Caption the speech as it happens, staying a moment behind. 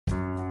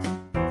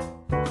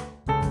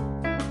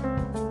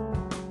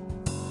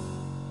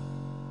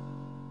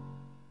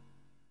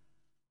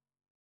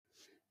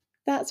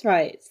That's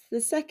right. The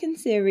second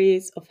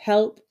series of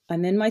Help,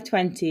 I'm in my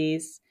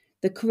 20s,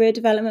 the Career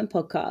Development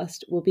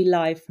Podcast, will be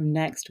live from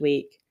next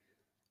week.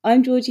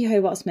 I'm Georgie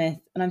Hobart Smith,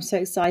 and I'm so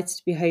excited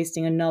to be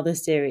hosting another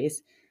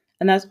series.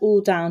 And that's all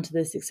down to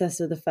the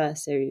success of the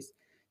first series.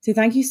 So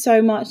thank you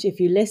so much if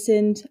you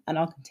listened and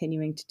are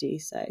continuing to do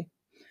so.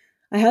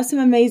 I have some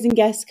amazing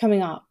guests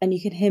coming up, and you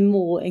can hear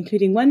more,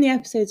 including when the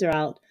episodes are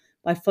out,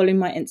 by following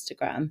my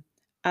Instagram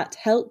at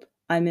Help,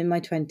 I'm in my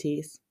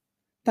 20s.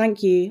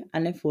 Thank you,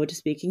 and look forward to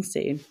speaking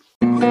soon.